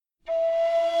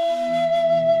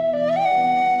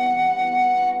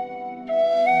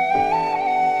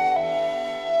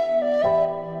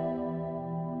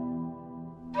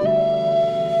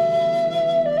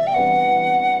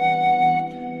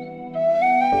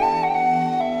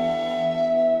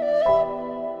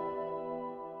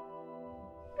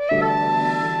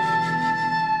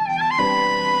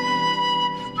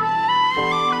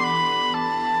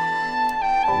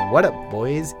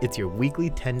boys? It's your weekly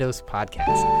Tendos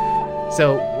podcast.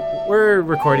 So we're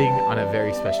recording on a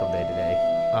very special day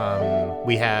today.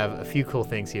 We have a few cool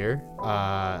things here.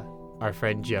 Our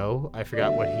friend Joe, I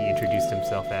forgot what he introduced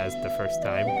himself as the first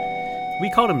time.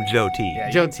 We called him Joe T. Yeah,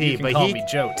 Joe you T, can but call me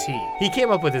Joe T. He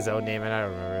came up with his own name, and I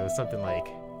don't remember. It was something like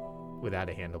without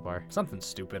a handlebar. Something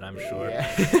stupid, I'm sure.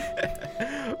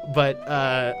 Yeah. But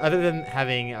other than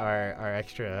having our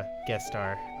extra guest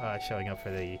star showing up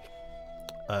for the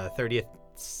 30th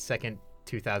second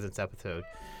 2000th episode.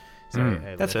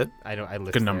 Sorry, that's it. I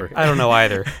listened. Good number. I don't know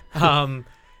either.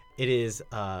 It is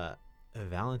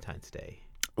Valentine's Day.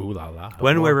 Ooh la la.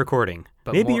 When we're recording.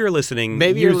 Maybe you're listening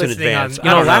years in advance.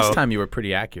 Last time you were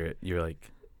pretty accurate. You were like,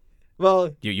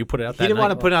 well, you put it out he that didn't night?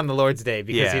 want to put it on the Lord's Day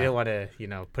because Yeah. he didn't want to,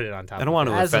 put it on top. I don't want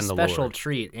to As a offend the special Lord.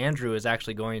 treat, Andrew is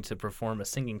actually going to perform a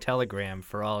singing telegram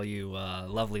for all you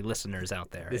lovely listeners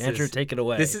out there. Andrew, take it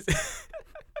away. This is.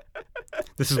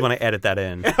 This is when I edit that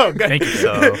in. Oh, good. Thank you.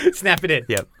 So, Snap it in.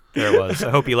 yep, there it was. I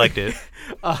hope you liked it.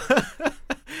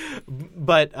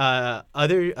 But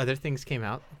other things came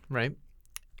out, right?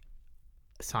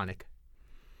 Sonic.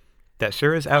 That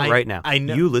sure is out right now. I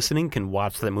know. You listening can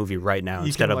watch that movie right now You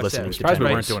instead can of watch listening that. to Surprised we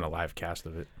Tendos. weren't doing a live cast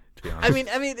of it, to be honest.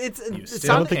 I mean, it's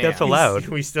still- I don't think that's allowed.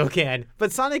 We still can,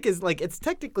 but Sonic is it's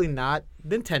technically not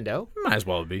Nintendo. Might as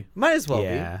well be. Might as well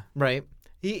Yeah. be, right?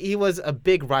 He was a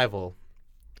big rival,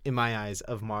 in my eyes,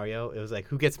 of Mario. It was like,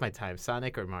 who gets my time,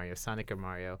 Sonic or Mario? Sonic or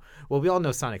Mario? Well, we all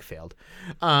know Sonic failed.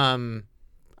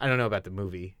 I don't know about the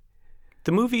movie.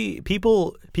 The movie,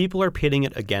 people are pitting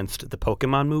it against the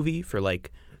Pokemon movie for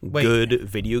good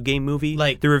video game movie.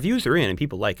 Like- the reviews are in and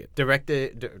people like it.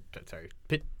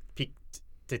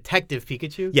 Detective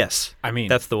Pikachu. Yes, I mean,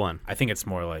 that's the one. I think it's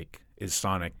more like, is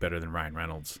Sonic better than Ryan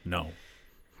Reynolds? No.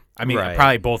 I mean, Right.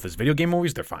 probably both as video game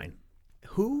movies, they're fine.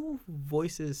 Who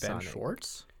voices Ben Sonic?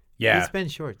 Schwartz? Yeah. It's Ben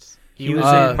Schwartz. He was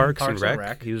in Parks and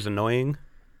Rec. He was annoying.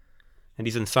 And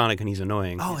he's in Sonic and he's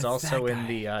annoying. Oh, He's it's that also in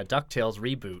guy. the DuckTales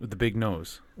reboot. With the big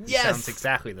nose. He Yes. sounds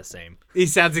exactly the same. He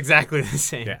sounds exactly the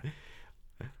same. Yeah.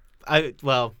 I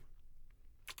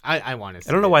want to.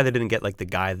 I don't know why they didn't get the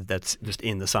guy that's just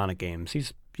in the Sonic games.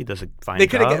 He does a fine They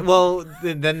could job.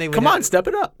 have. Then they would Come have- on, step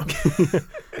it up.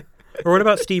 Or what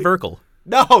about Steve Urkel?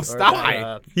 No, Or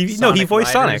stop. the, He Sonic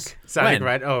voiced Riders. Sonic Sonic, When?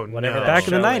 right? Oh, Whatever no. that back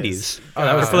in the show 90s. is. Oh,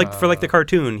 that was for the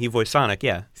cartoon, he voiced Sonic.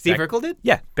 Yeah, Steve Back- Urkel did.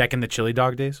 yeah, Back in the chili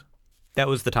dog days? that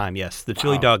was the time. Yes, the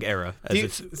chili Wow. dog era, as Do you-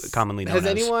 it's commonly known Has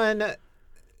as. anyone?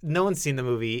 No one's seen the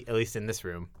movie, at least in this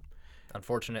room.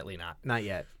 Unfortunately not. Not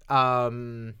yet.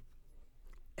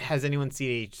 Has anyone seen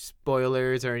any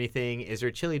spoilers or anything? Is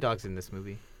there chili dogs in this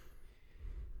movie?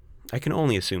 I can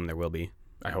only assume there will be.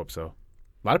 I hope so.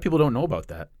 A lot of people don't know about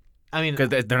that I mean,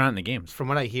 because they're not in the games. from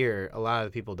what I hear, a lot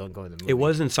of the people don't go in the movie. It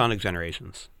was in Sonic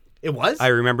Generations. It was. I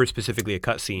remember specifically a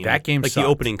cutscene. That game the sucked.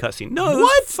 opening cutscene. No, it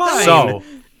What? was fine. So,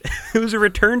 it was a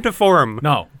return to form.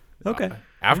 no. Okay.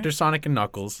 After Sonic and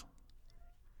Knuckles,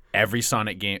 every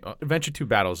Sonic game, Adventure 2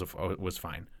 Battles was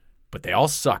fine. But they all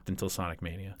sucked until Sonic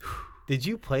Mania. Did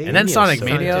you play? And then any of Sonic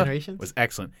Sonic Mania Generations? was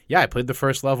excellent. Yeah, I played the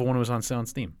first level when it was on sale on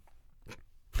Steam.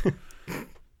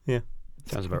 Yeah,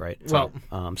 sounds about right. Well-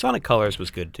 Sonic Colors was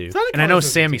good too. Sonic And I know Colors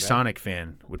wasn't Sammy too bad. Sonic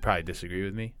fan would probably disagree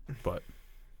with me, but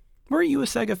Were you a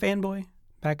Sega fanboy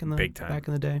back in the Big time. back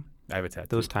in the day? I have a tattoo.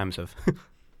 Those times of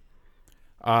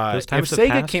If times have Sega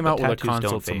passed, came but out with a tattoos don't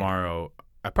console fade. tomorrow,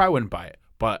 I probably wouldn't buy it,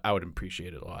 but I would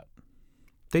appreciate it a lot.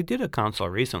 they did a console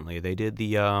recently. They did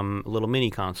the little mini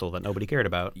console that nobody cared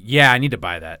about. Yeah, I need to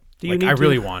buy that. Do you Like, need I to?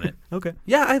 really want it. Okay.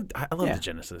 Yeah, I love Yeah. the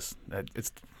Genesis.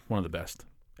 It's one of the best.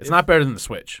 It's not better than the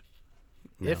Switch.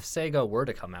 No. If Sega were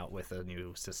to come out with a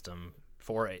new system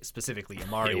for specifically a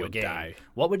Mario would game, die.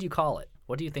 what would you call it?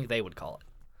 What do you think they would call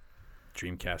it?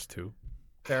 Dreamcast 2.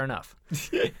 Fair enough.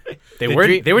 They The were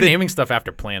Dream- they were the- naming stuff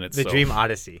after planets. The so. Dream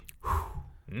Odyssey.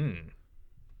 Mm.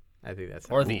 I think that's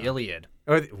Or the Iliad.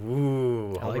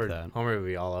 Ooh, I like Homer, that. Homer would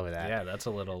be all over that. Yeah, that's a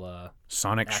little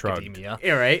Sonic Shrugged. academia.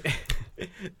 Yeah, right.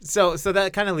 So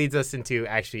that kind of leads us into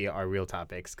actually our real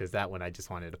topics, because that one I just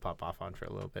wanted to pop off on for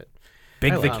a little bit.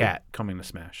 Big the love- Cat coming to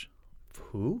Smash.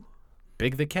 Who?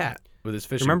 Big the Cat with his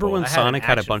fishing Remember pole. when I had an Sonic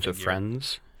had a action bunch of figure.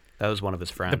 friends? That was one of his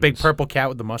friends. the big purple cat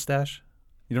with the mustache?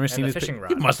 You never seen the his fishing pic-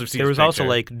 rod. You must have seen There his was also picture.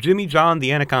 like Jimmy John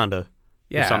the Anaconda.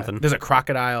 yeah, or something. There's a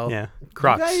crocodile. Yeah. You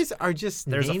Crocs. guys are just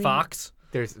There's a naming- fox.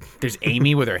 There's. There's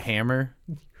Amy with her hammer.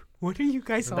 What are you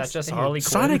guys? Is all that just saying? Harley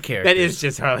Quinn? Sonic characters. That is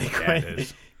just Harley Yeah, Quinn. it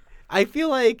is. I feel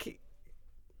like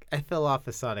I fell off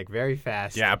of Sonic very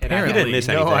fast. Yeah, and I apparently. have You didn't miss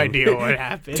no anything. idea what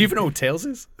happened. Do you even know who Tails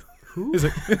is? Who? Is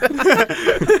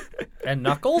it? And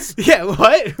Knuckles? Yeah,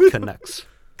 what? Canucks.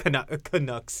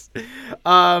 Canucks.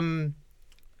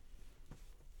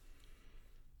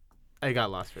 I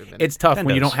got lost for a minute. It's tough when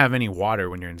you Nintendo's. don't have any water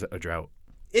when you're in a drought.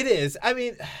 It is. I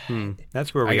mean,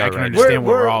 That's where I we are can right understand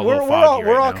we're all a little foggy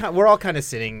right now. We're all kind of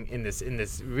sitting in this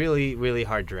really really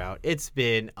hard drought. It's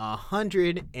been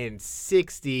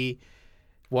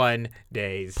 161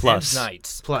 days Plus.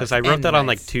 Nights. Because I wrote that on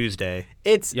like nights. Tuesday.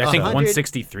 It's Yeah, I think 100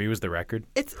 163 was the record.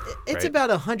 It's Right. about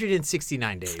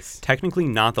 169 days. Technically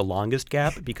not the longest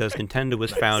gap because Nintendo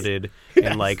was founded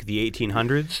in like the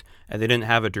 1800s and they didn't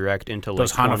have a direct until like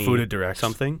Those Hanafuda directs.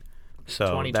 something. So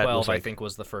that 2012, was like, I think,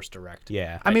 was the first direct.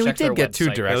 Yeah. I mean, we checked their did get 2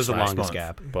 website. directs That was the last longest month,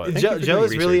 gap. But Thank you Joe for Joe doing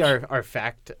is really research. our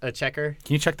fact checker.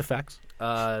 can you check the facts?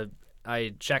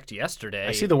 I checked yesterday.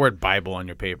 I see the word Bible on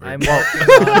your paper. I'm working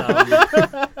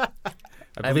I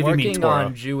I'm believe you mean working Torah.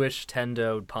 on Jewish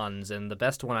Tendo puns, and the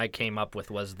best one I came up with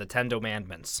was the Tendo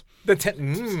Mandments. The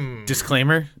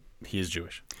Disclaimer: he is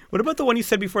Jewish. What about the one you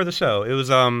said before the show? It was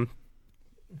I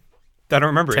don't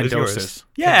remember. It was yours. Tendosis.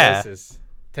 Yeah.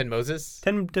 Ten Moses.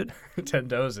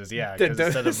 Tendoses, yeah. 'cause Tendos.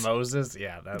 instead of Moses,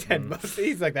 yeah. That Ten Moses.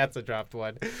 He's like, that's a dropped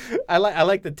one. I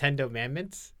like the Tendo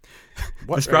Mandments.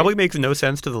 This probably makes no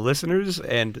sense to the listeners,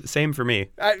 and same for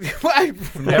me. I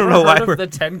Never don't know why heard we're- of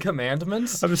the Ten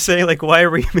Commandments? I'm saying, like, why are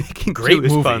we making Great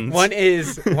Jewish movie. puns? one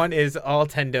is all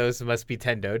tendos must be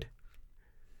tendoed.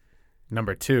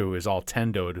 Number 2 is all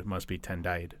tendoed must be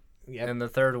tendide. Yep. And the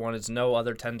third one is no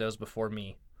other Tendos before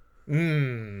me.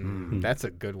 That's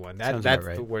a good one. Sounds That's about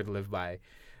right. the word to live by.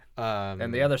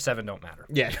 And the other 7 don't matter.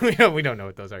 Yeah, we don't know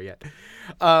what those are yet.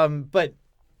 But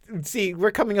see,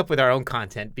 we're coming up with our own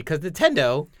content because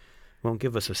Nintendo Won't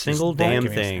give us a single won't damn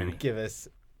give us thing. any. give us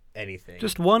anything.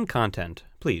 Just one content,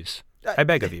 please. I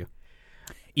beg of you.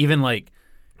 Even like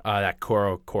that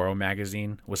Koro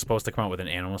magazine was supposed to come out with an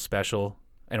Animal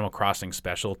Crossing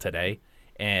special today,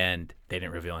 and they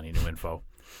didn't reveal any new info.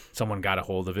 Someone got a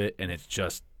hold of it, and it's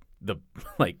just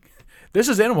this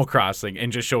is Animal Crossing,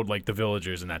 and just showed like the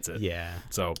villagers, and that's it. Yeah.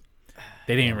 So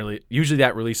they didn't really. Usually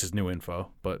that releases new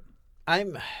info, but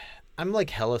I'm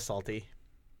like hella salty,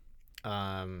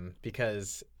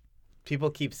 because people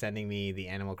keep sending me the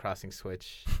Animal Crossing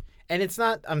Switch, and it's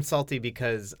not. I'm salty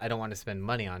because I don't want to spend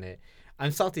money on it.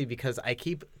 I'm salty because I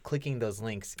keep clicking those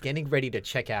links, getting ready to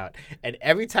check out, and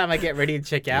every time I get ready to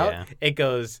check out, Yeah. it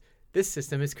goes, "This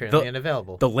system is currently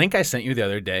unavailable." the link I sent you the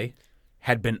other day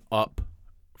had been up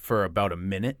for about a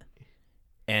minute,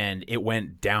 and it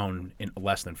went down in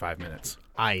less than 5 minutes.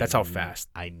 That's how fast.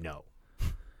 I know.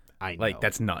 Like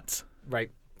that's nuts.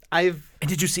 right. And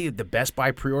did you see the Best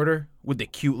Buy pre-order with the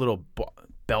cute little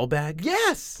bell bag?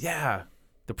 Yes. Yeah,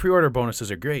 the pre-order bonuses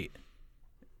are great.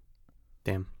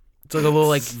 Damn. It's like a little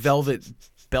like velvet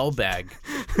bell bag,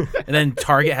 and then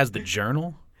Target has the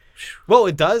journal. Well,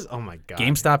 it does. Oh my god.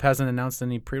 GameStop hasn't announced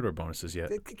any pre-order bonuses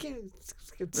yet.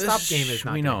 Stop Game is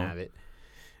not we gonna know. have it.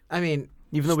 I mean,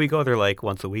 Even though we go there like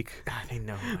once a week, I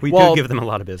know. we Well- do give them a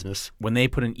lot of business. When they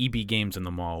put in EB Games in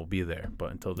the mall, we'll be there.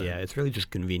 But until then, Yeah, it's really just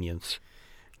convenience.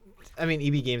 I mean,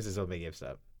 EB Games is owned by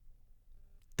GameStop.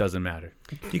 doesn't matter.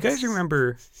 Do you guys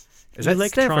remember Is that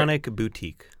Electronic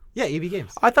Boutique? Yeah, EB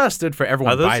Games. I thought it stood for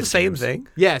everyone Are those buys the same games. thing?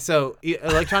 Yeah, so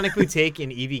Electronic Boutique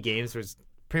and EB Games was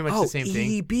pretty much the same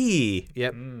thing. EB.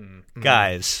 Yep.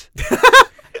 Guys,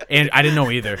 And I didn't know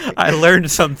either. I learned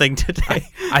something today.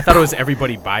 I thought it was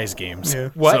everybody buys games.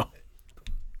 What?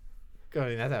 So, I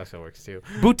mean, that's how it works too.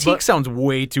 boutique sounds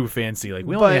way too fancy. Like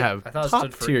we only But- have I thought it top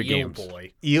stood for tier Eel games.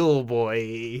 Boy. Yule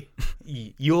Boy,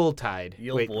 Yuletide.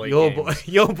 Yule Wait, Boy Yule Games. Boy,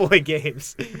 Yule Boy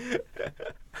Games.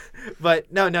 But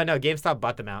no. GameStop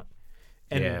bought them out,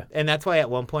 and Yeah. and that's why at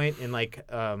one point in like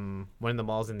one of the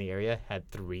malls in the area had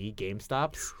 3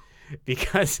 GameStops.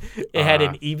 Because it had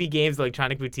an EB Games,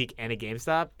 Electronic Boutique, and a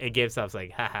GameStop, and GameStop's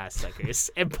like, haha, suckers,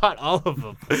 and bought all of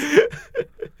them.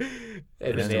 And There's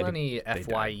then they still had any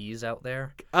FYEs out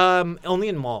there? only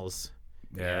in malls.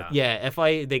 Yeah. Yeah,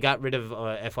 they got rid of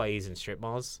FYEs in strip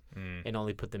malls and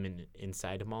only put them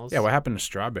inside of malls. Yeah. What happened to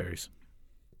strawberries?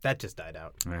 That just died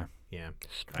out. Yeah. Yeah.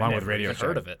 Along with Never Radio even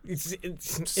heard Shack. of it.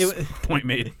 It Point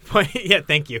made. yeah,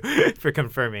 thank you for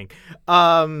confirming.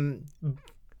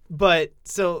 But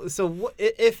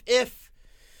if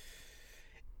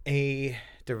a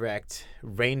direct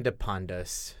rained upon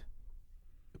us,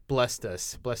 blessed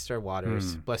our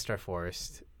waters, blessed our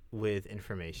forest with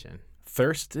information,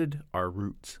 Thirsted our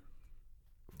roots.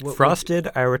 Frosted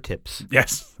our tips.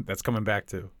 Yes, that's coming back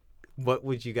too. what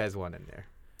would you guys want in there?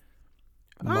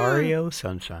 Mario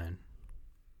Sunshine.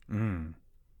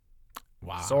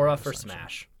 Wow. Sora for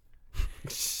Smash.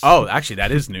 Oh, actually,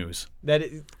 that is news. That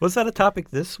is, Was that a topic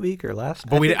this week or last?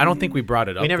 But I don't think we brought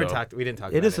it up. we never though. talked. We didn't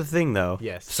talk. It about is a thing, though.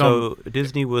 Yes. So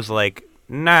Disney was like,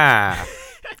 nah.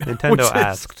 Nintendo Which is-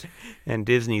 asked, and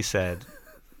Disney said,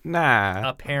 Nah.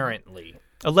 Apparently.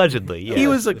 Allegedly, yeah.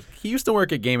 He used to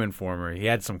work at Game Informer. He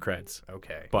had some creds.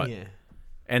 Okay. But Yeah.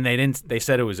 and they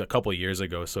said it was a couple years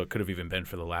ago, so it could have even been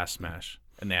for the last Smash,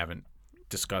 and they haven't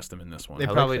discussed him in this one. They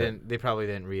like probably that. didn't. They probably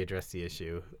didn't readdress the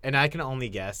issue. And I can only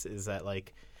guess is that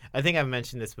like, I think I've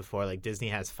mentioned this before. Like Disney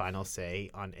has final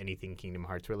say on anything Kingdom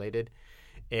Hearts related,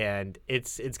 and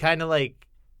it's kind of like,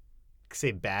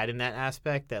 say, bad in that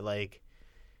aspect that like,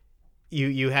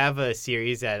 you have a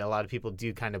series that a lot of people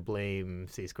do kind of blame,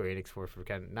 say, Square Enix for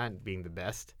kind of not being the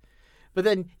best, but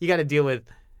then you got to deal with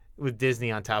Disney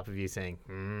on top of you saying,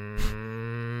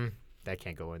 that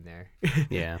can't go in there.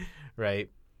 Yeah. Right.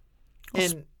 Well,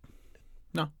 And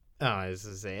no. Oh, I was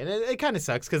just saying, it kind of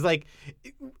sucks because like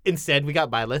instead we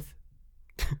got Byleth.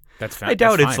 That's fine. I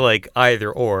doubt that's it's fine. like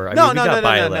either or. I No, mean, no, we got no, no,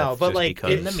 Byleth no, but, just like,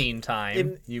 because. In the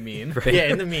meantime, you mean? Yeah,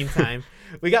 in the meantime,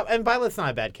 we got, and Byleth's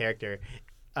not a bad character.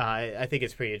 I think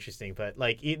it's pretty interesting, but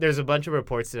like there's a bunch of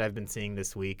reports that I've been seeing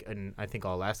this week, and I think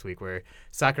all last week, where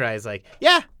Sakurai is like,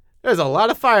 yeah, there's a lot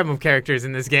of Fire Emblem characters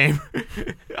in this game.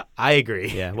 I agree.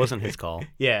 Yeah, it wasn't his call.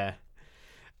 Yeah.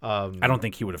 I don't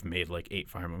think he would have made like 8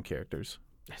 Fire Emblem characters.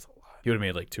 That's a lot. He would have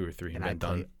made like 2 or 3 and And been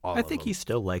I play done. all I of think them. he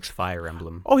still likes Fire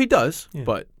Emblem. Oh, he does. Yeah.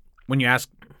 But when you ask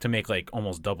to make like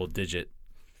almost double digit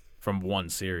from one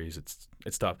series,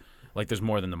 it's tough. Like there's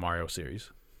more than the Mario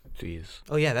series. Jeez,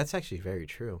 Oh yeah, that's actually very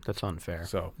true. that's unfair.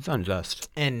 So It's unjust.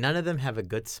 And none of them have a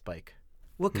good spike.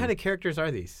 What kind of characters are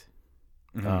these?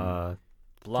 They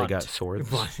Blunt. got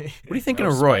swords. what are you thinking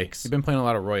No of Roy? spikes. You've been playing a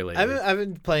lot of Roy lately. I've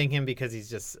been playing him because he's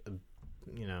just,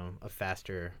 a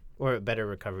faster or a better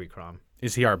recovery Crom.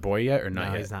 Is he our boy yet or No,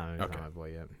 not yet? he's not. He's Okay. not my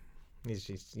boy yet. He's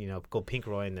just go pink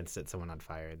Roy and then set someone on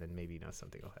fire and then maybe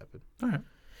something will happen. All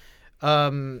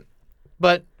right.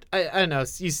 But I don't know.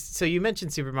 So you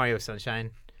mentioned Super Mario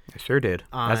Sunshine. I sure did,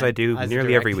 as I do as a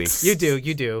nearly every direct- week.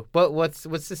 You do. But what's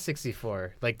the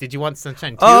 64? Like, did you want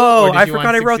Sunshine 2? Oh, or did I you want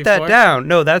forgot I wrote that 64? down.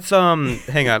 No, that's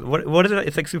hang on. What is it?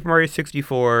 It's like Super Mario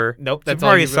 64. Nope, that's Super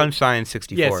all Mario you wrote. Sunshine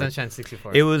 64. Yeah, Sunshine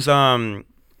 64. It was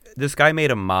this guy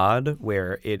made a mod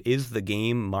where it is the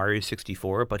game Mario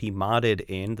 64, but he modded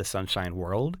in the Sunshine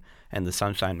world and the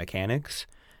Sunshine mechanics,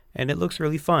 and it looks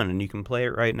really fun. And you can play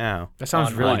it right now. That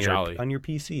sounds On really what? jolly. On your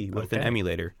PC with an Okay.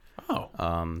 emulator. Oh.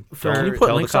 Can Can you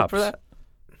put links up for that?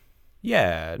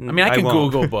 Yeah. I mean, I can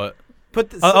won't. Google, but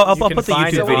Put the, I'll You can put the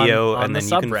find YouTube it on- video on and the then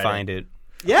you can subreddit. find it.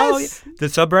 yes. The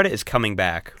subreddit is coming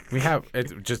back. we have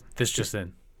it just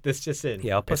in. This just in.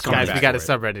 Yeah, I'll put It's some coming Guys, back we got a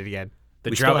for subreddit again.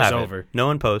 The We still drought is have it. over. No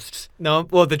one posts. No,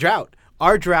 well, the drought.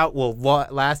 Our drought will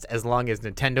last as long as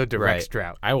Nintendo Direct's Right.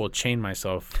 drought. I will chain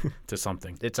myself to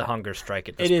something. It's a hunger strike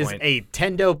at this It is point. a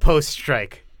Tendo post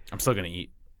strike. I'm still gonna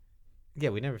eat. Yeah,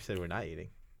 we never said we're not eating.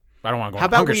 I don't want to go How on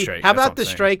about hunger we? strike. How That's what about I'm the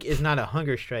saying. strike is not a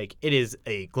hunger strike? It is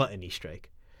a gluttony strike.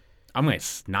 I'm gonna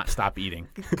not stop eating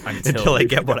Until I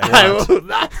get what I I want. will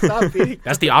not stop eating.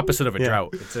 That's the opposite of a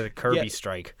drought. It's a Kirby Yeah.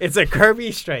 strike. It's a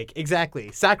Kirby strike.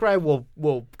 Exactly. Sakurai will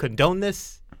condone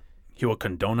this. He will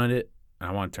condone it, and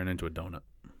I want to turn into a donut.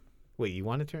 Wait, you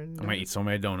want to turn? I'm gonna eat so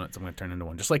many donuts. I'm gonna turn into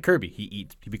one, just like Kirby. He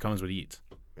becomes what he eats.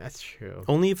 That's true.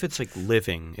 Only if it's like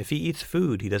living. If he eats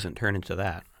food, he doesn't turn into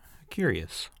that.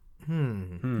 Curious.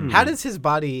 How does his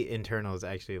body internals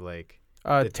actually like?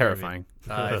 determine? Terrifying.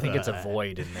 I think it's a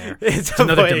void in there. It's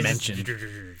another voice.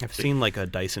 dimension. I've seen like a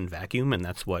Dyson vacuum, and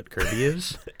that's what Kirby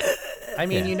is. I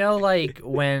mean, like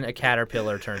when a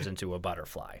caterpillar turns into a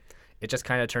butterfly, it just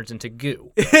kind of turns into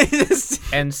goo.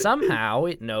 And somehow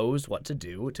it knows what to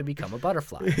do to become a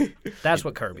butterfly. That's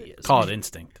what Kirby is. Call it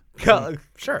instinct.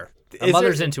 Sure. A Is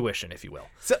mother's there- intuition, if you will.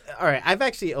 So, all right, I've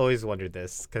actually always wondered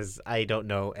this because I don't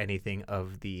know anything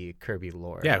of the Kirby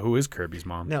lore. Yeah, who is Kirby's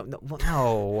mom? No.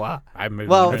 No. I'm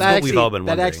Well, That's that what we've actually, all been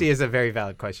that wondering. actually is a very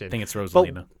valid question. I think it's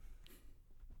Rosalina.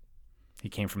 He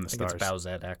came from the I think stars. it's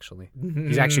Bowsette, actually.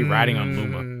 He's actually riding on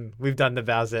Luma. We've done the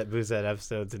Boozette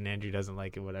episodes, and Andrew doesn't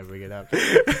like it when I bring it up.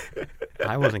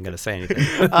 I wasn't gonna say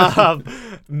anything.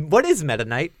 What is Meta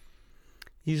Knight?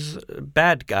 He's a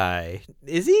bad guy.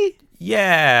 Is he?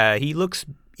 Yeah, he looks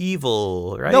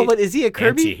evil, right? No, but is he a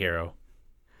Kirby? Anti-hero.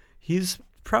 He's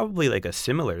probably like a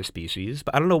similar species,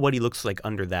 but I don't know what he looks like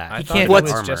under that. I He thought can't it have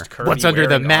was armor. just Kirby What's under the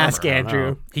wearing mask, armor.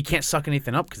 Andrew? He can't suck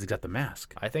anything up because he's got the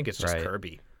mask. I think it's just Right.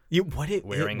 Kirby. What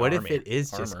Wearing if it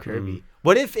is just armor. Kirby?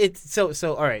 What if it's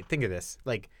so? All right, think of this.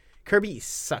 Like Kirby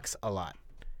sucks a lot,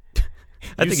 I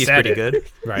think he's said pretty it. good.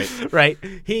 Right. right?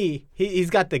 He's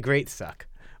got the great suck.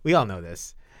 We all know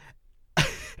this.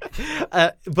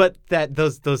 But that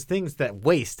those things that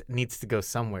waste needs to go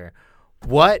somewhere.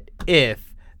 What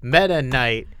if Meta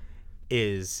Knight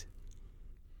is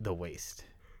the waste?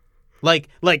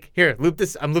 Like here, loop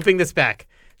this. I'm looping this back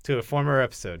to a former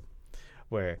episode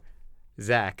where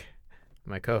Zach,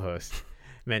 my co-host,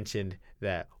 mentioned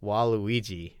that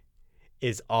Waluigi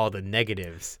is all the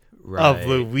negatives of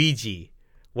Luigi.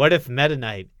 What if Meta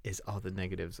Knight is all the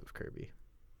negatives of Kirby?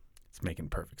 It's making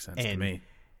perfect sense to me.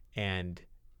 And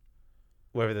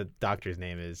whatever the doctor's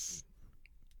name is,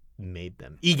 made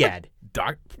them. Egad.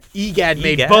 Egad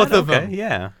made both of them.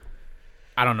 Yeah.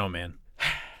 I don't know, man.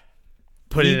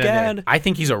 Put it in there. I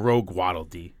think he's a rogue Waddle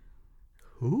Dee.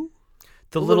 Who?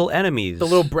 The little enemies. The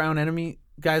little brown enemy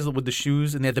guys with the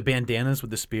shoes and they have the bandanas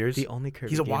with the spears. The only Kirby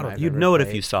He's a game Waddle I've Dee. You'd ever know it if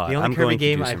played. you saw it. The only I'm Kirby going to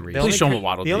game do I've- some the research. only Please show him Kir- what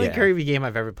Waddle The Dee only is. Kirby game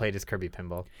I've ever played is Kirby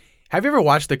Pinball. Have you ever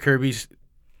watched the Kirby's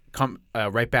come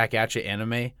right back at you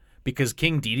anime? Because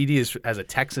King Dedede has a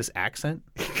Texas accent,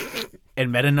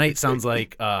 and Meta Knight sounds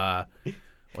like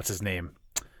what's his name?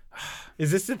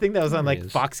 Is this the thing that was on There he like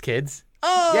is. Fox Kids?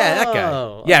 Oh, Yeah, that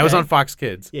guy. Yeah, it was on Fox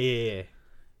Kids. Yeah.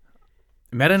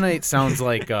 Meta Knight sounds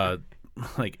like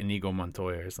Inigo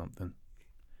Montoya or something.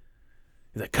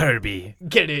 He's like Kirby,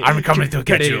 Get it. I'm coming to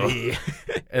get you. Kirby.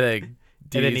 and then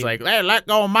then Dedede's he- like, "Hey, let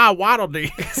go of my Waddle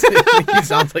Dee." He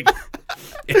sounds like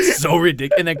it's so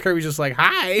ridiculous. And then Kirby's just like,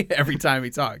 "Hi" every time he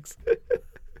talks.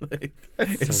 Like,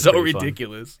 it's Sounds so pretty fun.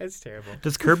 ridiculous. That's terrible.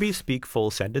 Does Kirby speak full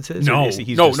sentences? or No, is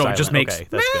he no, just silent? just makes Okay,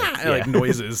 that's good. like Yeah.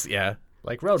 noises. Yeah,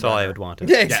 Like Roadrunner. That's all I would want.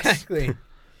 Yeah, exactly.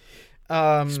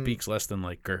 speaks less than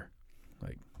like Gur,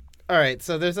 like All right,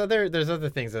 so there's other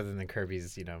things other than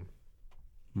Kirby's,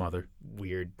 mother.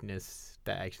 weirdness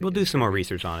that actually. We'll do is some more Kirby.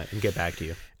 research on it and get back to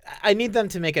you. I need them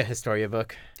to make a Historia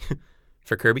book.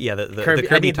 For Kirby, yeah, the I Kirby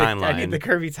need timeline. I need the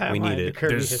Kirby timeline. We need The it.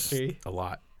 Kirby There's history. a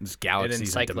lot. There's galaxies and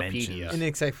encyclopedia. dimensions. An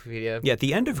encyclopedia. Yeah, at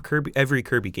the end of every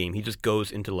Kirby game, he just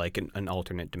goes into like an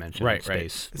alternate dimension, Right,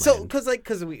 space. So, land. because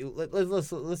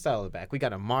let's dial it back. We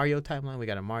got a Mario timeline. We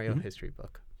got a Mario history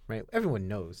book, right? Everyone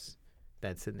knows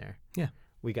that's in there. Yeah.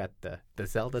 We got the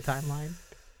Zelda timeline.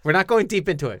 We're not going deep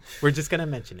into it. We're just gonna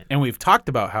mention it And we've talked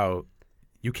about how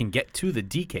you can get to the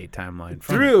DK timeline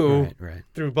from it. through right,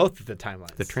 through both of the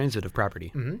timelines. the transitive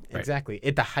property. Mhm, exactly.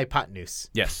 The hypotenuse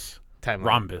Yes, timeline.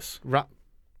 rhombus.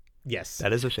 Yes.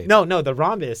 That is a shape. No, the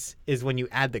rhombus is when you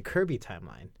add the Kirby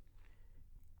timeline.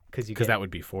 Because Because that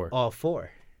would be 4. all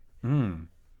four. Mm.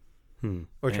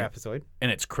 Or Yeah. trapezoid. And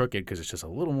it's crooked because it's just a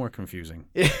little more confusing.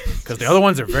 Because the other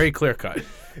ones are very clear cut.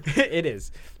 It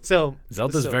is. So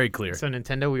Zelda's very clear. So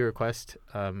Nintendo, we request.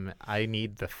 I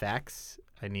need the facts.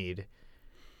 I need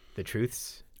the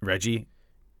truths. Reggie,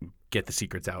 get the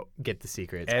secrets out. Get the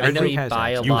secrets. Every has that. You have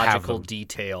biological them.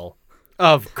 detail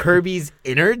of Kirby's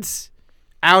innards,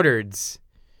 outards,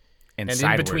 And, and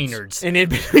sideways. in-betweeners. and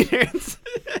in-betweeners.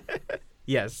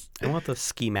 Yes. I want the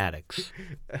schematics.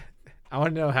 I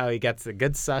want to know how he gets a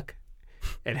good suck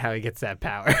and how he gets that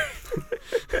power.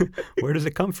 Where does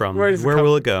it come from? Where does it Where come-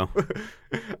 will it go?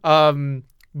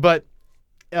 But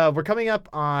we're coming up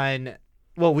on.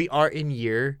 Well, we are in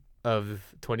year of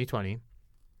 2020.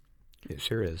 It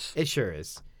sure is. It sure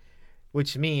is.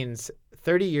 Which means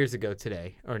 30 years ago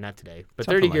today, or not today, but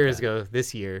Something 30 like years that. ago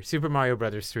this year, Super Mario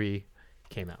Brothers 3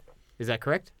 came out. Is that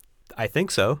correct? I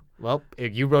think so. Well,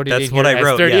 you wrote it That's in what here I as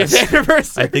wrote, 30th yes.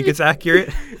 anniversary. I think it's accurate.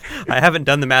 I haven't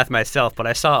done the math myself, but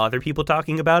I saw other people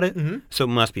talking about it, so it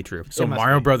must be true. So It must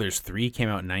Mario be. Brothers 3 came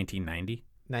out in 1990,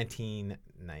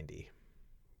 1990.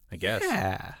 I guess.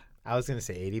 Yeah. I was going to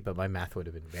say 80, but my math would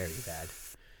have been very bad.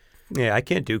 Yeah, I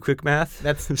can't do quick math.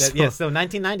 That's So- yes, so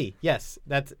 1990. Yes,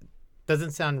 that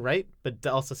doesn't sound right, but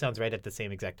also sounds right at the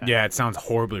same exact time. Yeah, it sounds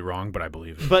horribly wrong, but I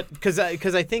believe it. But because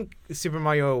I think Super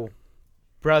Mario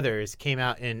Brothers came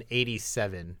out in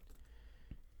 87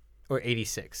 or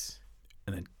 86.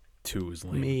 And then 2 is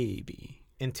lame. Maybe.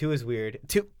 And 2 is weird.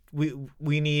 2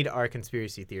 we need our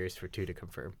conspiracy theorists for 2 to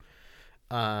confirm.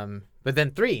 But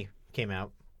then 3 came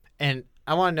out, and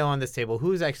I want to know on this table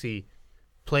who's actually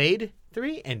played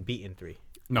 3 and beaten 3.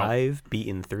 No, I've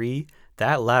beaten 3.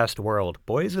 That last world,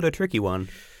 boy, is it a tricky one.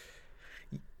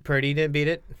 Purdy didn't beat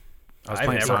it. I was I've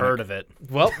playing never Sonic. heard of it.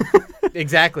 Well,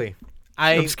 exactly.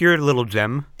 Obscure little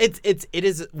gem. It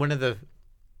is one of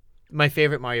my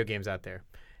favorite Mario games out there.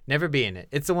 Never being it.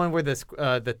 It's the one where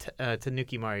the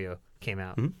Tanuki Mario came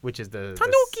out, which is the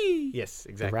Tanuki! Yes, The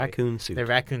exactly. raccoon suit. The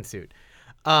raccoon suit.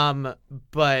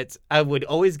 But I would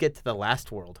always get to the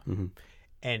last world,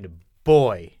 and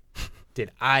boy,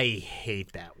 did I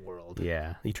hate that world.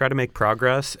 Yeah. You try to make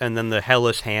progress, and then the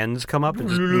hellish hands come up and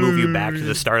just move you back to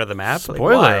the start of the map. Like,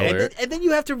 Spoiler why? alert. And then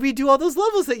you have to redo all those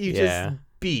levels that you Yeah. just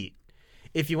beat.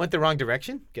 If you went the wrong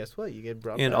direction, guess what? You get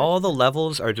brought And back. all the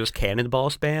levels are just cannonball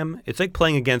spam. It's like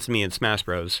playing against me in Smash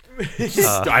Bros.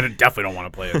 I definitely don't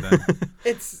want to play it then.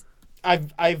 It's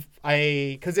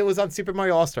because it was on Super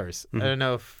Mario All Stars. I don't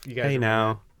know if you guys. Hey remember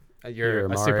now, that. You're a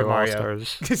Mario Super Mario.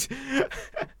 All-Stars.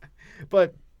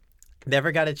 but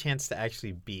never got a chance to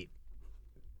actually beat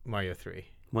Mario 3.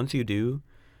 Once you do,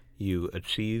 you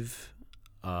achieve.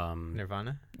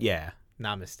 Nirvana? Yeah,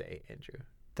 Namaste, Andrew.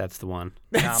 that's the one.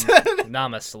 Namaste, everyone.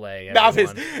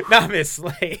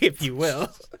 Namaste, if you will.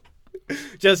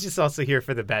 Joe's just also here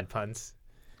for the bad puns.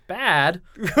 Bad?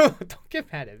 Don't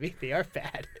get mad at me. They are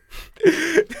bad.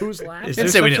 Who's laughing? Is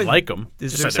Didn't there say we such didn't a- like them.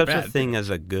 Is Just there said they're such a bad. thing as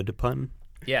a good pun?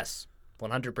 Yes.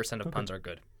 100% of puns are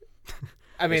good.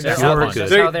 I mean, That's they're how- all good.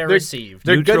 that's how they're received.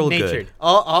 They're Neutral good-natured. good.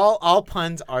 All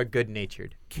puns are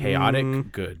good-natured.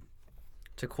 Chaotic, good.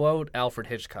 To quote Alfred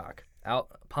Hitchcock,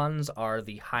 puns are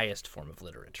the highest form of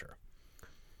literature.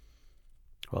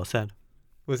 Well said.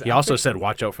 Was He also said,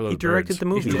 "Watch out for those He directed birds." the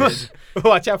movie.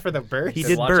 Watch out for the birds. He Said,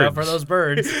 did watch birds. out for those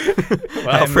birds.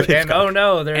 Alfred and Hitchcock. oh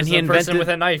no, there's And a he person invented- with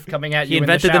a knife coming at He you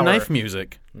invented in the the shower. knife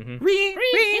music.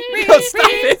 No,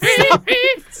 stop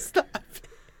it. Stop.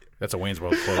 That's a Wayne's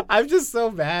World quote. I'm just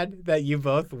so mad that you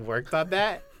both worked on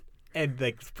that and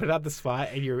like put it on the spot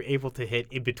and you're able to hit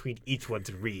in between each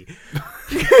one's re.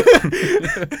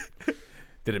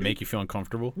 Did it make you feel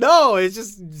uncomfortable? No, it's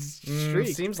just streak.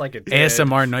 Seems like it did.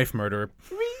 ASMR knife murderer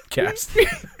cast.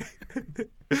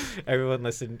 Everyone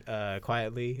listen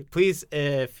quietly. Please,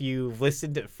 if you've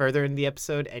listened further in the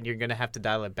episode and you're going to have to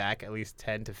dial it back at least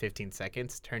 10 to 15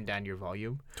 seconds, turn down your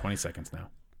volume. 20 seconds now.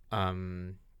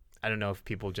 I don't know if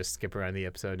people just skip around the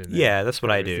episode. And Yeah, that's what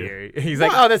I do. here. He's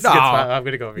like, oh, that's a good No. spot. I'm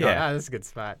going to go over here. Yeah. Ah, that's a good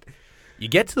spot. You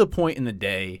get to the point in the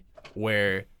day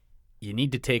where you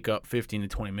need to take up 15 to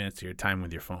 20 minutes of your time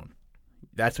with your phone.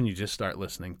 That's when you just start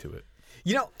listening to it.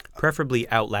 You know, Preferably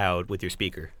out loud with your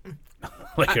speaker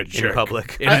Like a in jerk.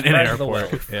 public. In an Spread the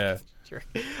airport. wealth. Yeah.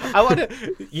 I want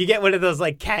to. You get one of those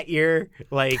like cat ear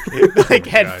like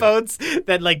headphones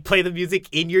that like play the music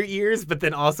in your ears, but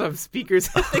then also have speakers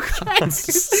on the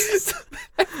cats. So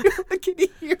I can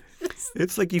hear.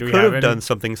 It's like you Do we could have have any? done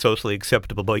something socially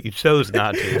acceptable, but you chose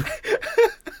not to.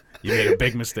 You made a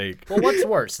big mistake. Well, what's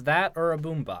worse, that or a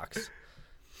boombox?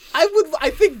 I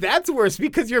think that's worse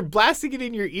because you're blasting it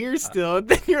in your ears still, and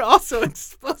then you're also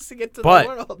exposing it to But- the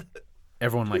world.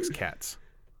 Everyone likes cats.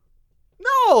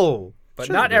 No. But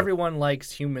Sure not they do. everyone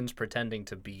likes humans pretending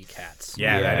to be cats.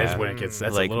 Yeah, that Yeah. is when it gets.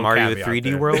 That's a like little Mario caveat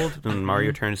 3D there. World, and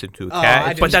Mario turns into a Oh, cat.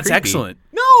 I It's didn't- But that's creepy. excellent.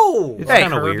 No. It's Hey,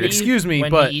 kind of Kirby, weird. Excuse me,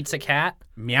 when but he eats a cat.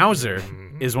 Meowser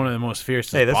is one of the most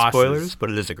fiercest Hey, that's bosses. spoilers, but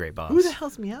it is a great boss. Who the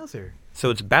hell's Meowser? So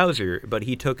it's Bowser, but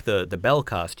he took the Bell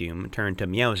costume, turned to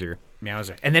Meowser.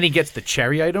 Meowser. And then he gets the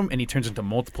cherry item, and he turns into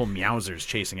multiple Meowsers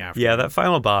chasing after Yeah, him. that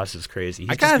final boss is crazy.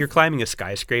 He's kinda- you're climbing a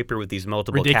skyscraper with these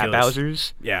multiple cat Ridiculous.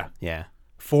 Bowsers. Yeah. Yeah,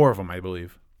 4 of them, I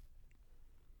believe.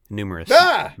 numerous.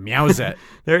 Ah! Meowsette.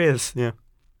 There he is. Yeah.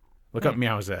 Look up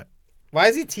Meowsette. Why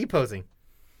is he T-posing?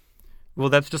 Well,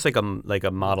 that's just like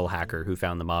a model hacker who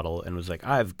found the model and was like,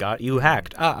 "I've got you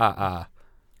hacked."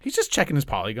 He's just checking his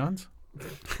polygons.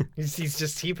 He's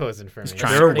just T-posing for me.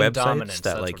 trying- There are Asserting websites dominance, that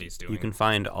that's like what he's doing. you can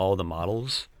find all the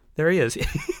models. There he is.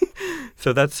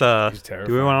 So that's He's do we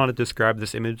terrifying. want to describe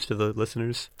this image to the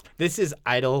listeners? This is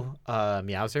Idol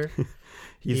Meowser.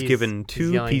 He's given he's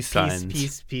two yelling, peace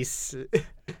signs. Peace.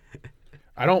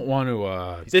 I don't want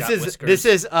to. This got is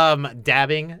whiskers.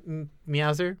 dabbing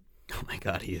Meowser. Oh my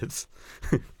god, he is.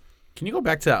 Can you go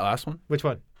back to that last one? Which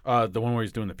one? The one where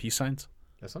he's doing the peace signs.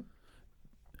 This one?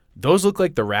 Those look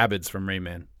like the rabbits from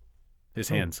Rayman. His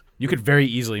hands. You could very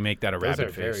easily make that a Those rabbit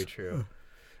are face. very true.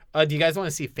 Do you guys want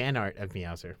to see fan art of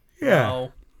Meowser?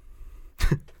 No.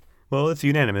 Well, it's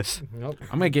unanimous. Nope.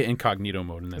 I'm gonna get incognito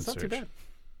mode and then That's not too search. bad.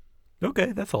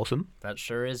 Okay, that's wholesome. That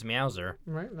sure is Meowser.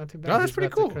 Right, not too bad. Oh, that's He's pretty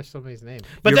about to cool. crush somebody's name.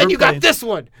 But You then ever you got played- this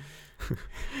one.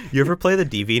 You ever play the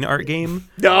DeviantArt game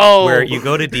No. where you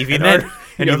go to DeviantArt then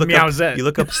and you you have look up, Meowsette. you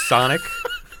look up Sonic?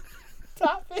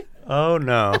 Stop it. Oh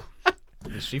no.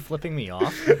 Is she flipping me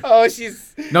off? Oh,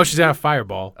 she's No, she's at a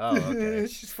fireball. Oh, okay.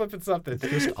 she's flipping something.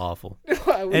 Just awful.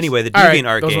 I wish- Anyway, the All right,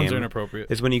 DeviantArt those ones are game inappropriate.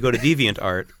 is when you go to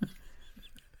DeviantArt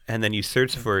and then you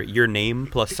search for your name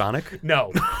plus Sonic.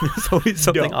 No. It's always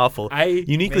something No. awful. I-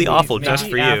 Uniquely awful just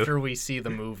maybe for you. after we see the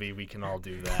movie, we can all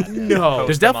do that. and No. post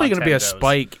There's them definitely on going to be a Tendos.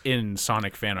 spike in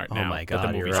Sonic fan art Oh now. my that the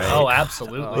God, you're movie's right. out. Oh,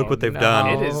 absolutely. Look what they've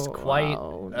done. It is quite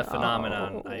a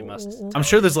phenomenon, I must I'm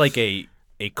sure there's like a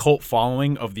cult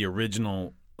following of the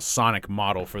original Sonic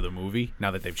model for the movie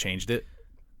now that they've changed it.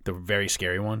 The very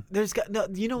scary one. There's got no.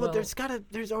 You know what? Well-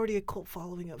 There's already a cult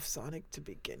following of Sonic to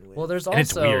begin with. Well, there's And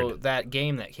it's also weird. that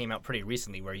game that came out pretty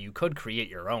recently where you could create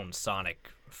your own Sonic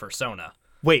persona.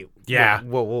 wait. Yeah.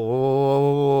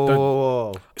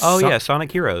 Whoa. Oh So- yeah,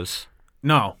 Sonic Heroes.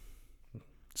 No.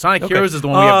 Sonic Okay. Heroes is the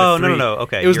one we have Oh, the no, three. no, no.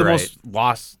 Okay, It was you're the right. most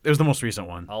lost. It was the most recent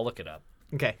one. I'll look it up.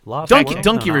 Okay. Lost Donkey- World?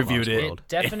 Donkey No, not reviewed Lost it. World. It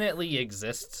definitely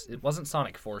exists. It wasn't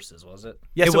Sonic Forces, was it?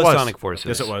 Yes, It was Sonic Forces.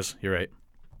 Yes, it was. You're right.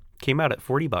 Came out at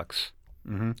 $40.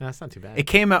 No, that's not too bad. It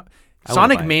came out. I wouldn't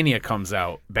Sonic buy it. Mania comes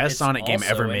out. Best It's Sonic game also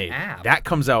ever an made. app. That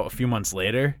comes out a few months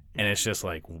later, and it's just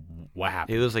like, what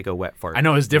happened? It was like a wet fart. I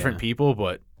know it's different Yeah. people,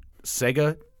 but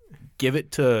Sega, give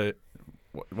it to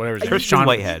whatever his name is. Christian Sean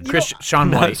Whitehead. Sean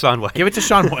Not White. Sean White. Give it to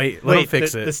Sean White. Let him Wait,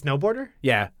 fix the it. snowboarder?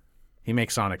 Yeah, he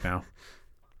makes Sonic now.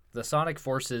 The Sonic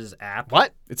Forces app.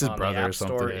 What? It's his on brother the App or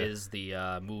something. Store is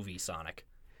the movie Sonic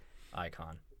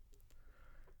icon.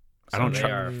 I don't they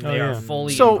try- are, Oh, they are yeah.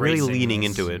 fully So- Really embracing leaning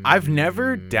this. into it. I've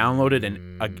never downloaded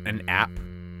an app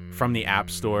from the App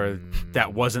Store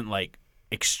that wasn't like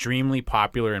extremely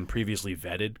popular and previously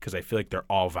vetted because I feel like they're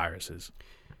all viruses.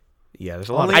 Yeah, there's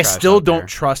a lot of I trash still out don't there,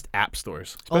 trust app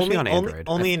stores. especially on Android.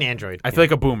 Only in Android. I feel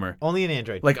like a boomer. Only in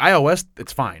Android. Like iOS,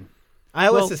 it's fine.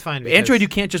 iOS is fine. Because Android, you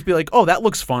can't just be like, oh, that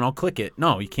looks fun. I'll click it.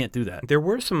 No, you can't do that. There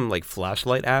were some like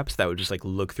flashlight apps that would just like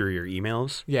look through your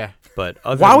emails, Yeah. but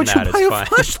other Why than would you that, buy it's a fine.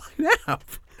 flashlight app?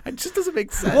 It just doesn't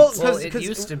make sense. Well, Well, it 'cause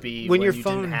used to be when when your you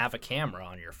phone- didn't have a camera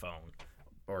on your phone.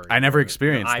 Or I never your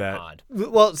experienced that. iPod.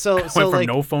 Well, so Went so from like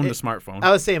no phone it- to smartphone.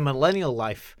 I would say millennial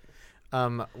life,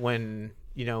 when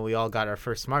we all got our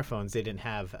first smartphones, they didn't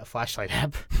have a flashlight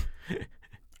app,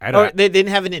 I or don't, they didn't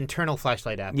have an internal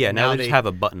flashlight app. Yeah, And now they just have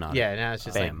a button on it. Yeah, now it's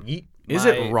just Bam. like yeet. is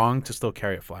my- it wrong to still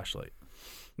carry a flashlight?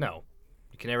 No,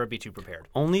 you can never be too prepared.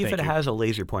 Only if Thank it you. has a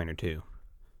laser pointer too.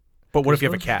 But what if you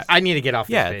have a cat? I need to get off.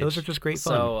 This Yeah, page. those are just great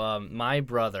fun. So my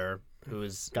brother, who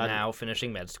is Got it. now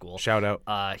finishing med school, Shout out.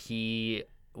 he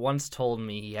once told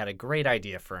me he had a great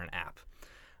idea for an app.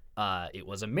 It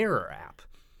was a mirror app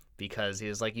because he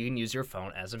was like, you can use your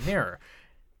phone as a mirror.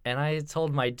 And I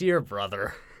told my dear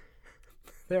brother,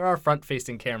 there are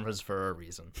front-facing cameras for a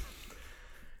reason.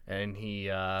 And he,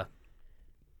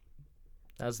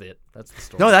 that's it. That's the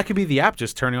story. No, that could be the app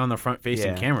just turning on the front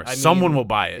facing Yeah. camera. I Someone mean, will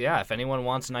buy it. Yeah, if anyone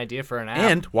wants an idea for an app,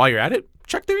 And while you're at it,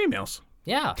 check their emails.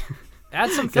 yeah, add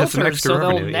some Get some filters extra so they'll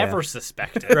revenue, yeah. never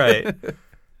suspect it. right.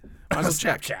 Might as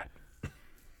well check.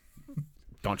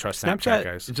 Don't trust Snapchat, Snapchat,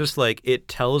 guys. just like it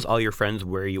tells all your friends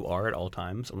where you are at all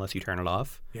times, unless you turn it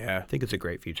off. Yeah. I think it's a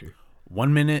great feature.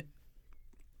 1 minute,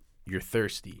 you're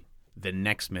thirsty. The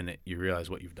next minute, you realize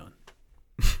what you've done.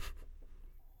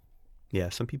 Yeah,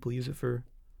 some people use it for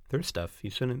their stuff. You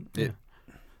shouldn't. Yeah.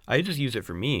 I just use it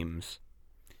for memes.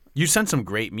 You sent some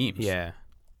great memes. Yeah.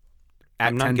 At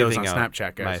I'm not Tendo's giving on out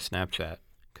Snapchat, my guys. Snapchat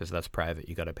because that's private.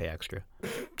 You got to pay extra.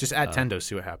 Just at Tendo,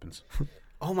 see what happens.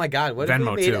 Oh my God! What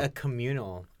Venmo, if we made too. a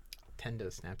communal Tendo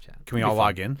Snapchat? Can we all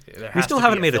log in? There We has still to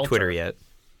haven't be made a filter. Twitter yet.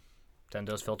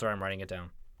 Tendo's filter. I'm writing it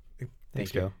down.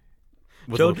 Thanks, you. Joe.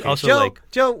 With Joe location? also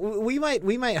Joe, we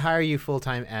might hire you full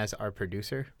time as our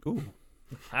producer. Ooh.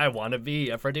 I want to be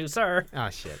a producer. Oh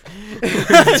shit.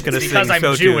 It's gonna Because sing I'm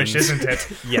show Jewish, tunes. isn't it?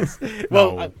 Yes.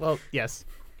 No. Well, yes.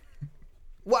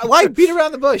 Why beat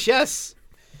around the bush? Yes.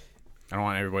 I don't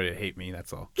want everybody to hate me,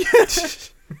 that's all.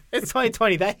 It's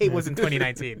 2020. That hate was in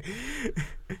 2019.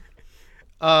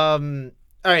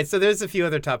 All right, so there's a few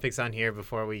other topics on here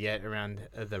before we get around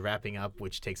the wrapping up,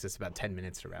 which takes us about 10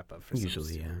 minutes to wrap up for some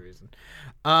Usually, stupid yeah.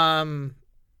 reason.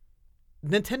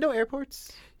 Nintendo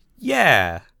airports?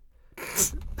 Yeah.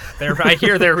 I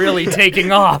hear they're really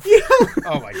taking off.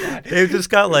 Oh my god. They've just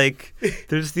got like,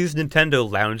 there's these Nintendo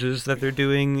lounges that they're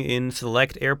doing in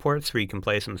select airports where you can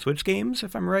play some Switch games,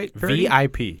 if I'm right. Birdie?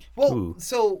 VIP. Well, Ooh.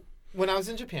 so when I was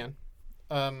in Japan,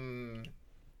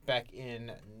 back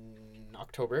in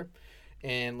October,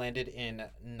 and landed in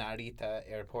Narita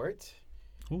Airport.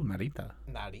 Ooh, Narita.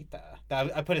 Narita.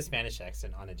 I put a Spanish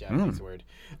accent on a Japanese word.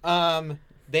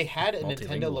 They had a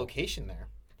Nintendo Multilingual. location there,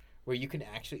 where you can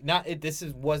actually this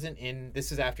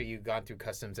is after you've gone through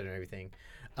customs and everything,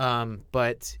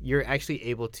 but you're actually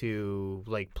able to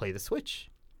like play the Switch,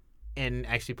 and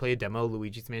actually play a demo of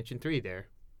Luigi's Mansion 3 there,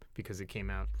 because it came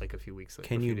out like a few weeks later.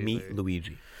 Can you meet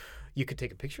Luigi? You could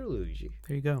take a picture of Luigi,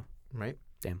 There you go. right?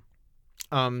 Damn.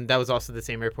 That was also the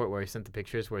same airport where I sent the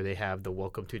pictures where they have the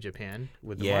 "Welcome to Japan"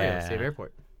 with the Mario. Yeah. Same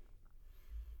airport.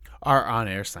 Our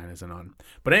on-air sign isn't on.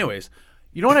 But anyways,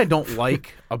 you know what I don't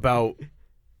like about...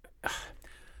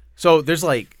 So there's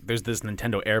this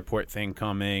Nintendo airport thing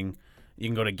coming. You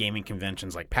can go to gaming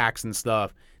conventions like PAX and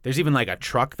stuff. There's even like a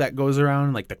truck that goes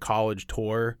around, like the college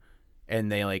tour,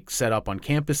 and they like set up on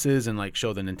campuses and like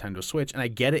show the Nintendo Switch. And I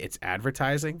get it, it's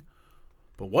advertising.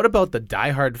 But what about the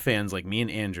diehard fans like me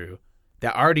and Andrew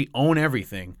that already own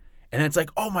everything? And it's like,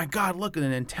 oh my God, look at the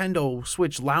Nintendo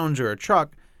Switch lounger or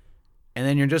truck. And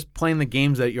then you're just playing the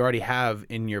games that you already have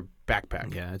in your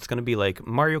backpack. Yeah, it's gonna be like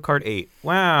Mario Kart 8.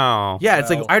 Wow. Yeah, it's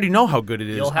like Well, I already know how good it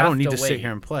is. You'll I don't have need to to sit wait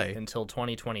here and play. until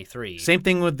 2023. Same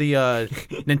thing with the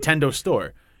Nintendo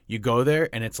store. You go there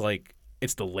and it's like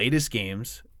it's the latest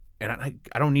games, and I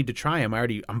don't need to try them.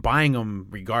 I'm buying them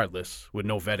regardless with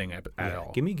no vetting at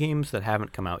all. Give me games that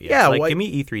haven't come out yet. Yeah, like like- give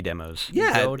me E3 demos. You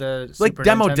Yeah, go to like Super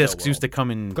demo Nintendo discs World. used to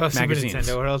come in Go to Super magazines.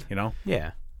 Nintendo World. You know,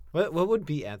 Yeah. What would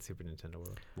be at Super Nintendo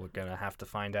World? We're gonna have to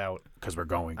find out. because we're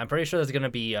going. I'm pretty sure there's gonna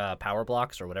be power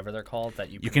blocks or whatever they're called that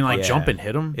you You can like Yeah. jump and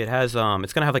hit them. It has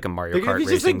it's gonna have like a Mario They're gonna Kart be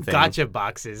just racing like thing. gotcha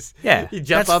boxes. Yeah, You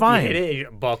jump that's up, fine. you hit it,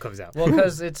 your ball comes out. Well,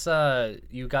 because it's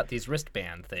you got these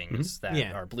wristband things that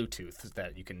Yeah. are Bluetooth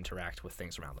that you can interact with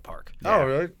things around the park. Oh,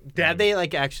 really? Did they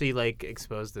like actually like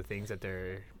expose the things that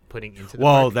they're putting into the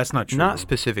Well, park? that's not true. Not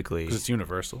specifically. because it's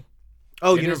Universal.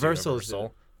 Oh, It is Universal's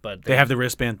Universal, but They have the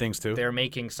wristband things too. they're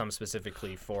making some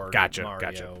specifically for Gotcha, Mario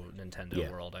gotcha. Nintendo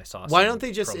Yeah. World. I saw. Why some don't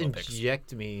they just promo pics.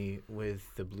 inject me with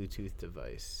the Bluetooth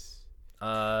device?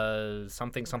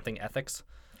 Something ethics?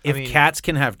 If mean- cats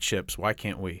can have chips, why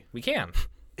can't we? We can.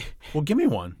 Well, give me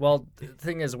one. Well, the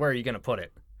thing is, where are you gonna put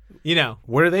it? You know,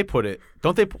 Where do they put it?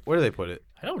 Don't they? Where do they put it?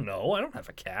 I don't know. I don't have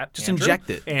a cat. Just Andrew? inject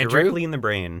it. Andrew. Directly in the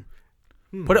brain.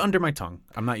 Put it under my tongue.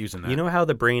 I'm not using that. You know how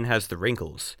the brain has the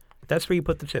wrinkles? That's where you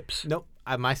put the chips. Nope.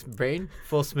 My brain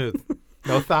full smooth.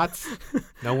 No thoughts.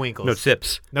 No winkles. No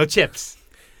chips. No chips.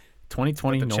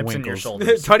 2020, The no chips in your winkles.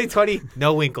 shoulders. 2020.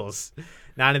 No winkles.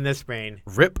 Not in this brain.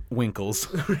 Rip Winkles.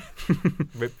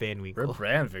 Rip Van Winkle. Rip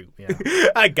Brand, yeah.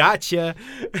 I gotcha.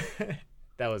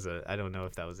 That was I don't know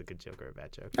if that was a good joke or a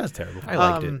bad joke. That's terrible. I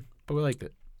liked it. But we liked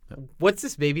it. What's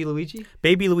this, Baby Luigi?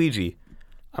 Baby Luigi.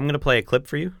 I'm gonna play a clip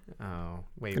for you. Oh,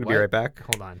 wait. Gonna what? be right back.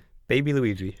 Hold on. Baby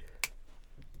Luigi.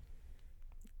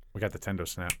 We got the Tendo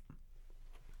Snap.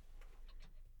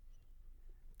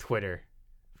 Twitter,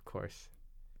 of course.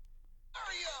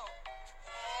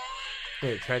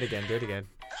 Wait, try it again. Do it again.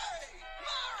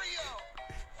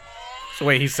 So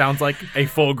wait, he sounds like a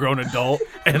full-grown adult,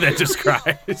 and then just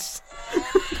cries.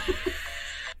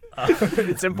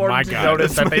 It's important My to God,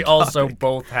 notice that's that they also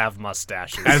both have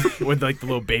mustaches. As, with like the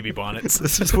little baby bonnets.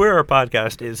 This is where our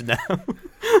podcast is now.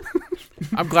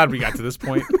 I'm glad we got to this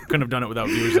point. Couldn't have done it without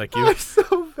viewers like you.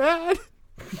 So bad.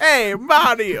 Hey,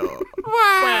 Mario.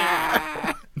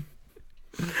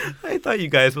 I thought you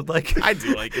guys would like it. I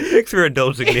do like it. Thanks for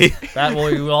indulging me. That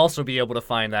will you will also be able to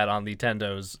find that on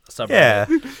Nintendo's subreddit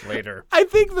Yeah. later. I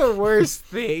think the worst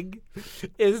thing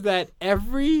is that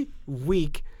every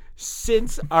week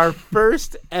since our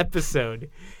first episode,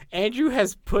 Andrew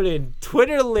has put in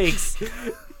Twitter links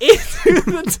into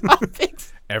the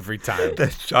topics Every time.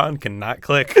 That Sean cannot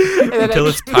click then until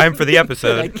it's time for the that I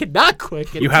episode. cannot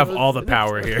click. You have all the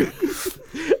power here.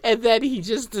 And then he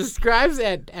just describes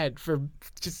and for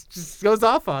just goes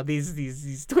off on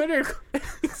these Twitter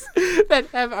links that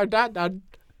are not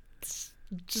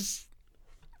just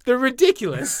they're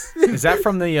ridiculous. Is that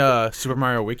from the Super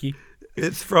Mario Wiki?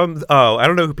 It's from I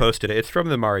don't know who posted it. It's from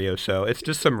the Mario show. It's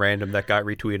just some random that got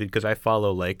retweeted because I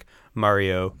follow like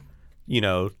Mario,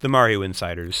 the Mario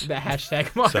insiders. The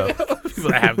hashtag Mario. So People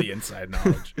that have the inside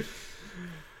knowledge.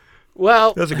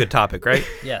 Well, that was a good topic, right?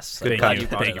 Yes. Thank glad you.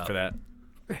 brought Thank it you up. for that.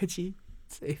 Reggie,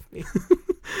 save me.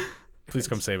 Please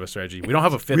come save us, Reggie. We don't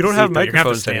have a fifth We don't seat, have though. You're gonna have to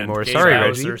microphones stand. anymore. Gabe Sorry,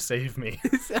 Bowser, Reggie. save me.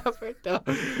 No.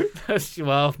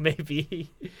 Well, maybe.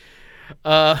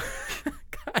 God.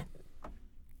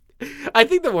 I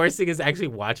think the worst thing is actually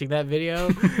watching that video,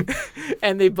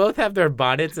 and they both have their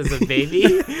bonnets as a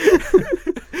baby.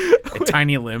 And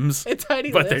tiny limbs And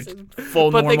tiny But lips they're and-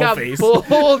 full but they normal got face. full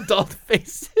adult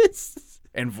faces.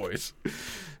 and voice.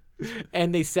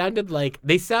 And they sounded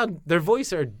their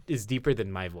voice is deeper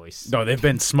than my voice. No, they've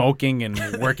been smoking and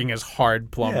working as hard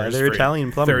plumbers they're for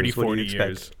Italian plumbers. 30, What do 40 you expect?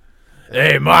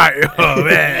 years. Hey, Mario.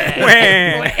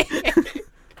 man.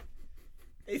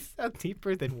 They sound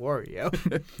deeper than Wario.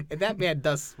 And that man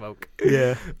does smoke.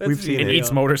 Yeah, Let's we've be seen and it. real.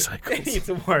 eats motorcycles. He eats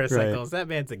motorcycles. That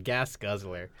man's a gas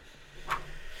guzzler.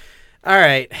 All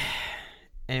right.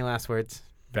 Any last words?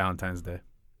 Valentine's Day.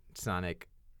 Sonic.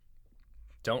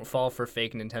 Don't fall for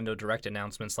fake Nintendo Direct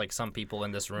announcements like some people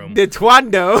in this room.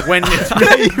 Nintendo. When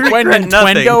regret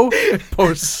Nintendo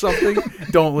posts something,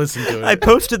 don't listen to it. I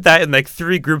posted that in like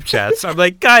 3 group chats. I'm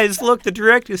like, guys, look, the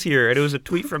Direct is here, and it was a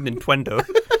tweet from Nintendo.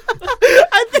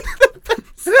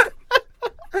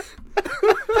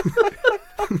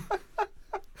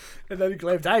 And then he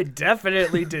claimed, I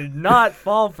definitely did not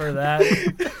fall for that.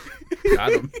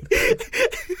 Got him.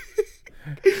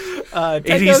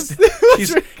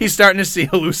 Nintendo's- He's starting to see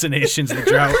hallucinations in the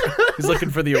drought. He's looking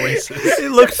for the oasis.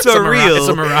 It looks so real. It's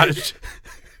a mirage.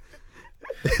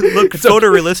 It looks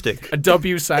photorealistic. A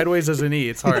W sideways as an E.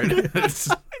 It's hard.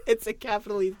 It's a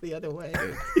capital E the other way.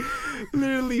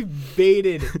 Literally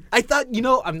baited. I thought,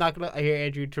 I'm not gonna hear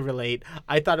Andrew to relate.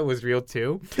 I thought it was real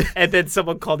too, and then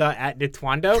someone called out at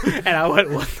Nintendo, and I went,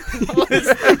 "What the hell is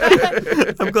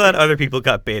that?" I'm glad other people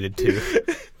got baited too.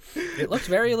 It looked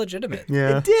very legitimate.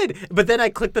 Yeah. It did, but then I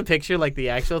clicked the picture, like the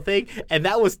actual thing, and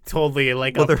that was totally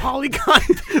like a polygon.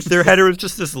 Their header was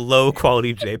just this low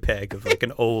quality JPEG of like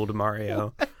an old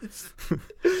Mario.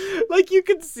 Like you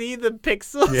could see the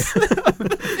pixels.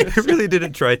 They really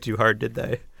didn't try too hard, did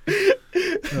they?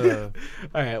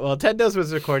 All right. Well, Tendos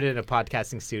was recorded in a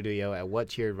podcasting studio at What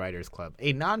Cheered Writers Club,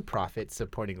 a nonprofit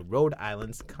supporting Rhode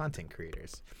Island's content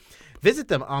creators. Visit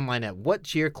them online at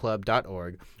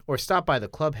whatcheerclub.org or stop by the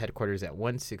club headquarters at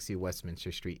 160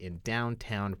 Westminster Street in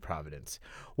downtown Providence.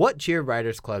 What Cheer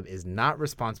Writers Club is not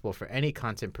responsible for any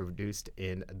content produced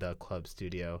in the club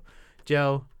studio.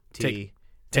 Joe, T,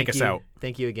 Take us out.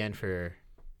 Thank you again for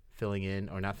filling in,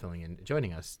 or not filling in,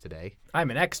 joining us today. I'm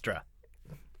an extra.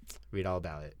 Read all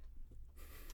about it.